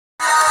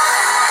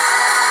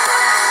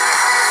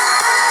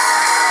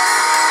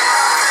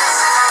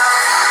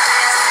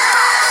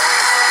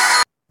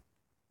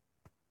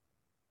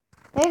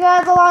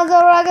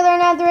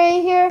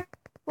Andre here.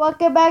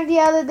 Welcome back to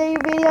the other day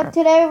video.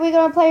 Today we're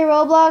gonna play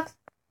Roblox.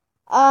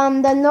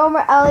 The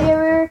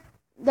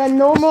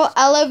normal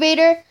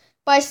elevator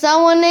by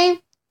someone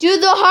named Do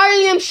the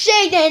Harlem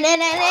Shake. Okay,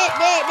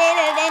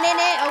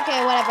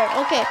 whatever.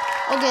 Okay,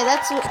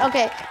 that's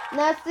okay.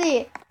 Let's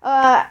see.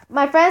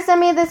 My friend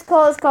sent me this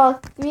code. It's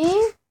called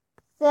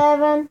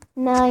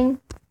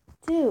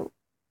 3792.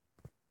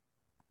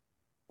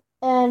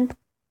 And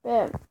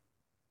bam.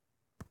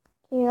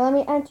 Can you let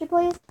me enter,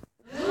 please?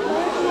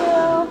 Thank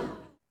you.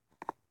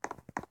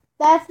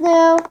 That's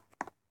new.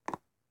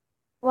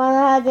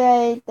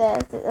 100.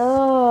 That's it.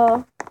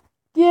 Oh.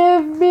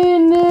 Give me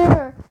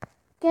near.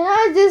 Can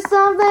I do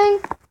something?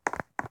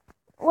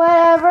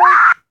 Whatever.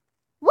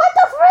 What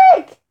the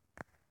freak?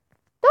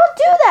 Don't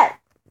do that.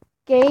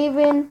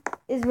 Gavin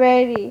is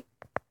ready.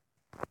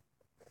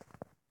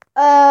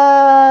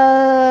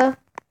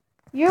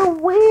 You're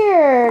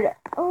weird.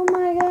 Oh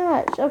my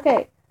gosh.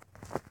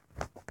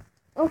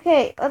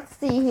 Okay, let's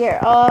see here.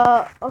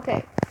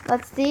 Okay.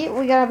 Let's see.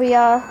 We gotta be,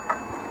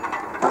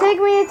 take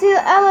me to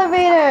the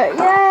elevator.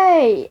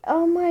 Yay.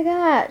 Oh my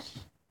gosh.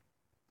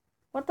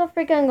 What the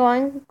freak I'm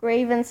going?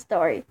 Graven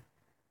story.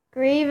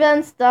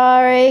 What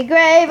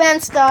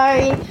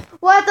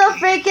the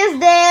freak is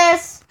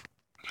this?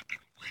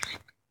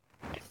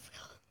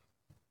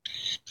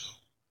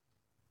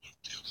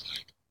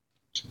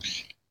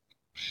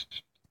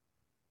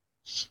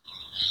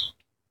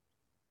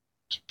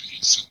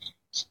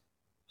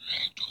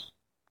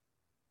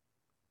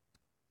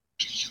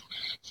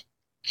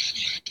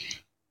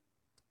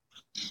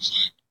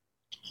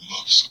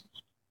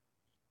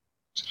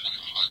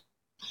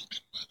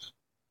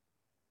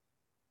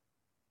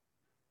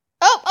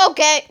 Oh,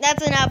 okay,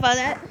 that's enough of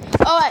that.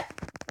 Alright.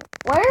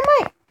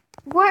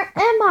 Where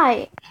am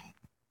I?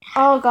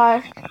 Oh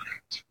gosh.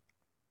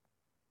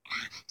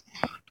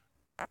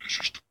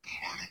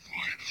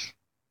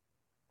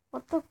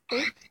 What the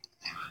freak?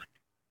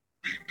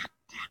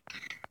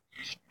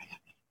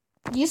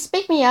 You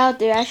speak me out,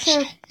 dude. I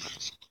should.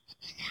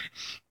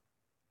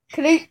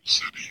 Could I?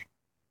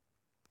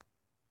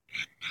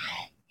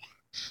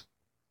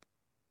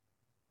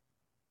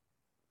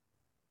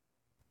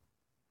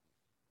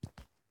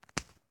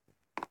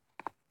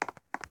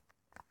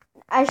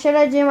 I should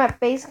have done my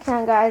face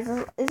cam, guys.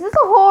 Is this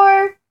a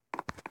horror?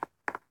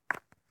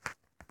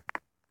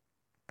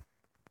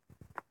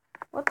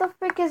 What the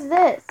frick is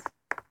this?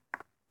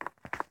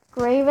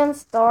 Graven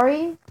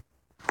story?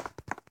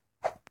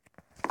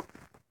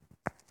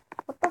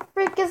 What the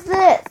frick is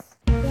this?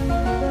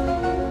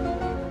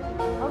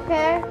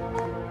 Okay.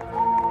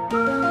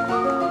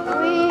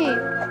 Sweet.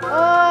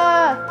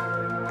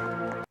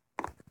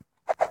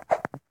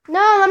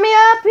 No, let me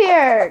up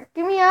here.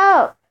 Get me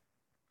up.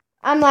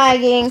 I'm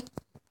lagging.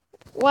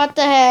 What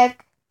the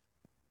heck?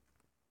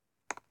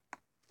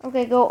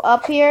 Okay, go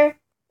up here.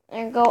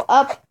 And go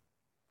up.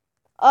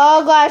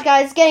 Oh gosh,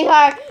 guys, it's getting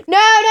hard.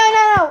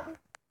 No.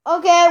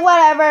 Okay,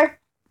 whatever.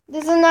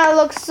 This does not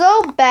look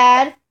so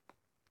bad.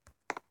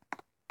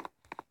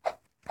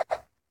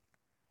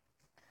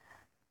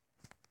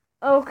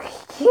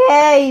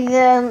 Okay,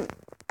 then.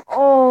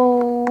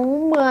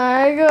 Oh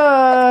my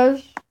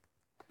gosh.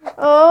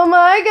 Oh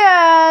my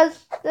gosh.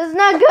 This is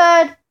not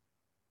good.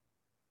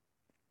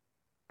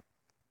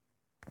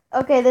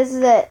 Okay, this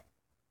is it.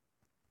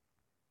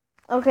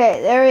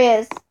 Okay, there he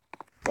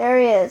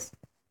is.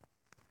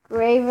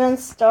 Graven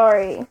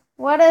story.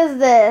 What is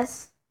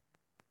this?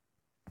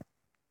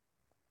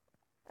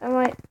 Am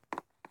I...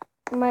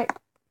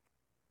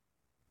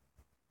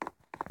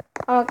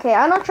 Okay,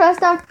 I don't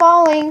trust I'm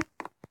falling.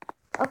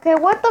 Okay,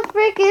 what the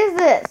freak is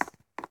this?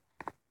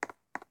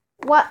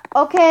 What?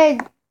 Okay.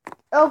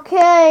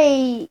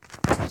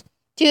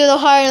 Do the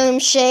Harlem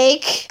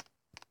Shake.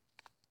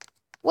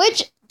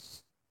 What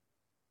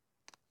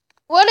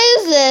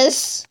is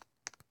this?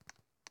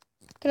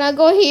 Can I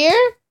go here?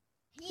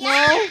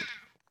 Yeah. No.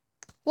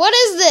 What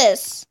is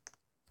this?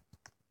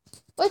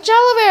 Which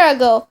elevator I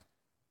go?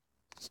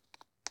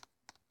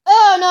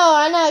 Oh no,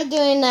 I'm not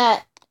doing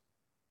that.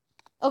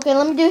 Okay,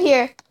 let me do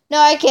here. No,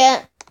 I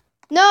can't.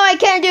 No, I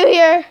can't do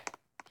here.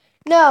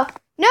 No,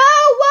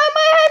 why am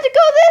I have to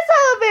go this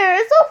elevator?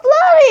 It's so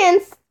bloody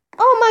and...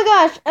 Oh my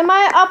gosh, am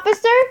I an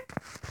officer?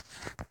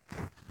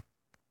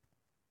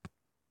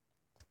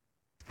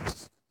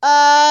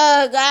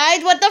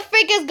 Guys, what the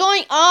freak is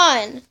going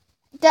on?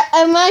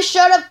 Am I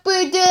shut up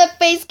to do the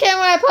face cam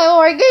when I play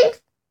horror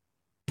games?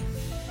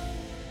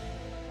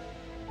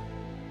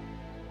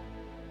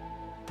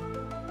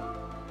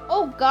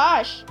 Oh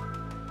gosh.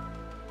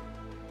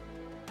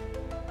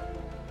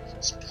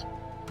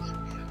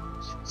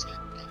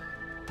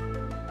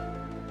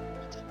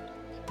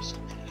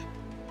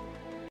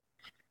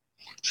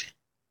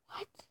 What?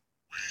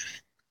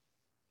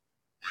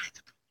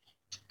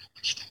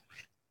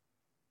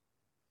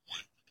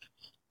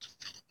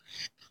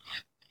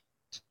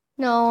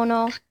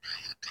 No.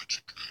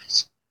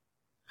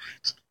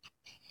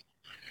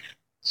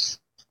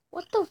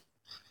 What the?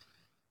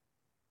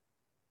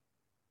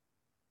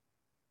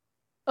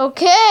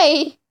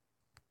 Okay.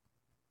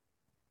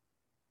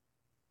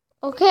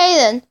 Okay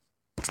then.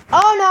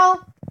 Oh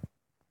no!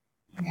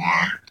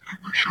 Why am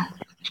I showing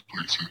you these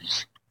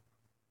places?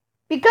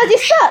 Because you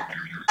suck!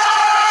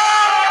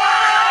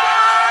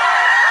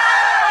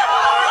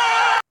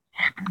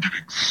 I've been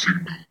getting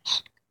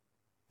signals,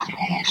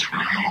 calls for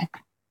help,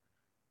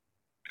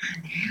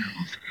 and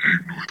you've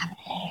ignored them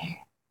all.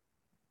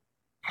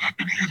 I've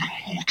been here the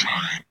whole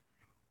time,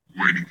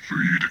 waiting for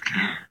you to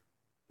care.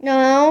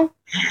 No.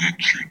 And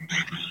you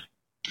never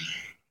did.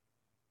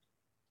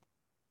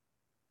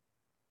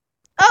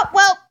 Oh,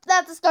 well,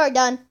 that's the story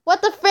done.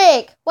 What the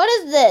frick? What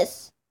is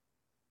this?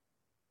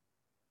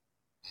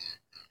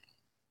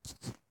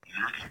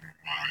 You're in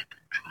my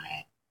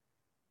control.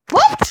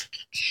 What? I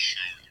can show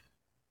you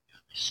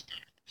your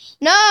mistakes.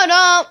 No,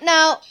 no,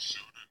 no.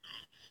 Soon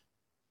enough,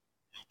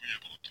 you'll be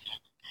able to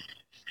talk about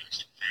it face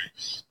to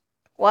face.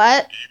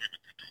 What? Even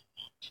if you don't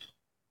want to.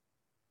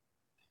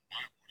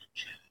 Why wouldn't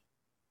you?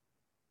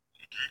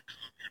 You did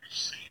come here to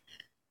see me,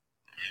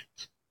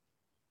 right?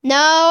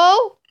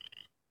 No.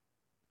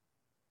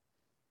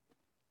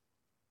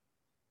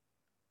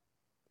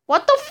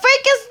 What the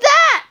frick is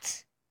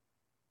that?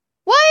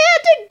 Why you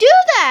have to do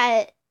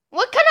that?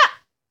 What kind of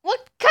no?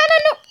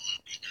 Let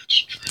me get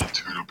straight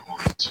to the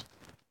point.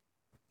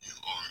 You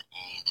are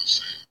all the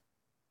same.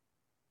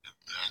 And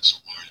that's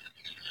why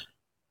you're here.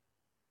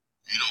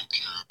 You don't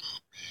care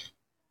about me.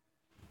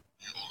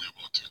 You only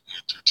want to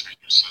entertain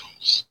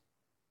yourselves.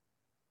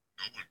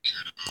 No one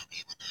cared about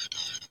me when I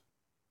died.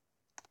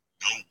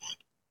 No one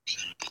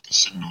cared about the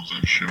signals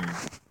I showed.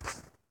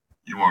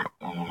 You are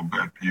all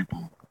bad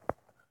people.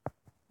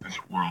 This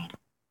world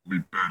will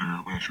be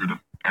better when I show to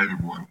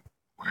everyone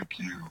like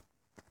you.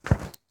 I'm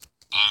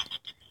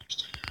not the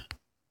monster here.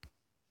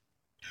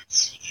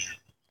 It's you.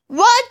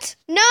 What?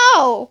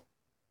 No.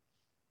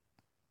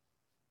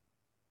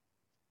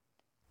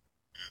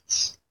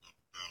 It's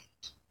about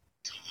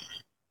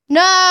time.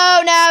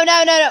 No, no,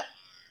 no, no, no.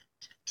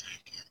 To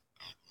take you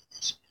out of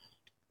this world.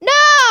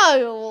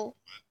 No.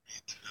 Let me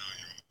tell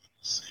you a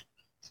little secret.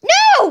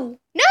 No.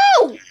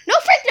 No. No,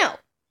 frick, no. I've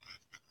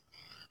been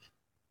alive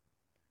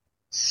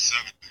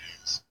 7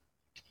 days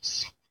until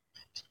someone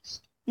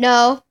noticed. No.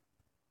 9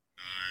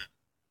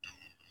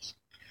 doors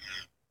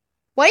ahead.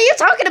 What are you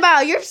talking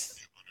about? You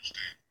understand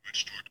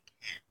which door to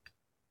pick,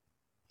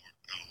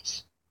 or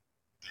else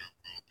there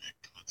will be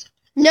consequences.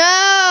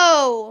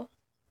 No.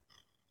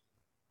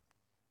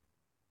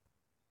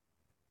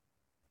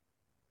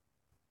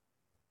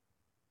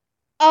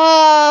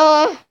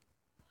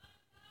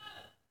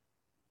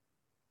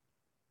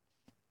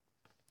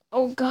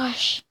 Oh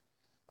gosh.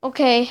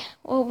 Okay.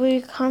 What will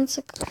be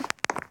consequence?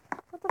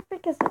 What the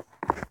frick is this?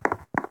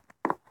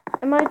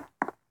 Am I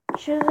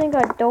choosing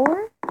a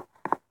door?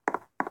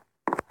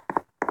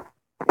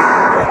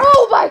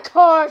 Oh my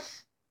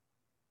gosh!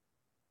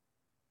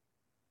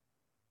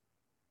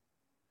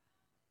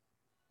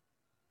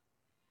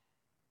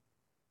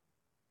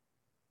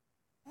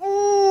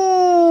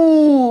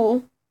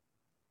 Ooh.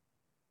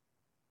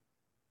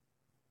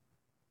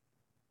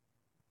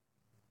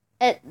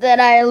 Did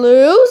I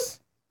lose?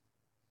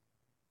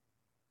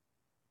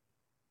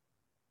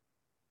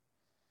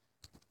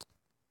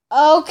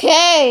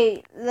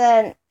 Okay,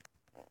 then.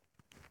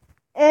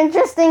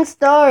 Interesting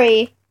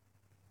story.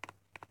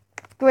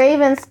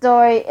 Graven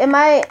story. Isn't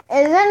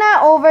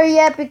that over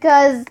yet?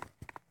 Because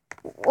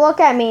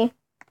look at me.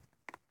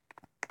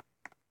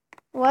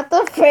 What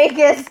the freak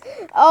is?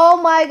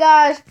 Oh my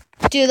gosh.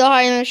 Do the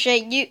Harlem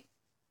Shake.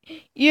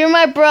 You're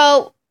my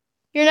bro.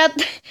 You're not.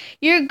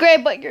 You're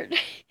great, but you're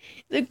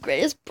the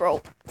greatest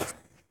bro.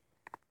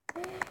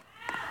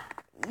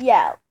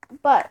 Yeah,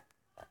 but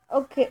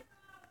okay.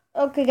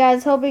 Okay,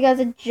 guys. Hope you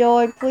guys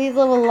enjoyed. Please leave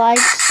a like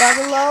down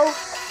below.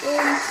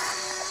 And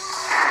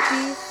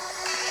peace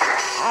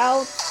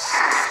out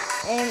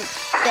and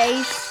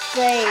stay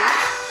safe.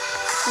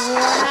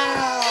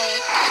 Wow.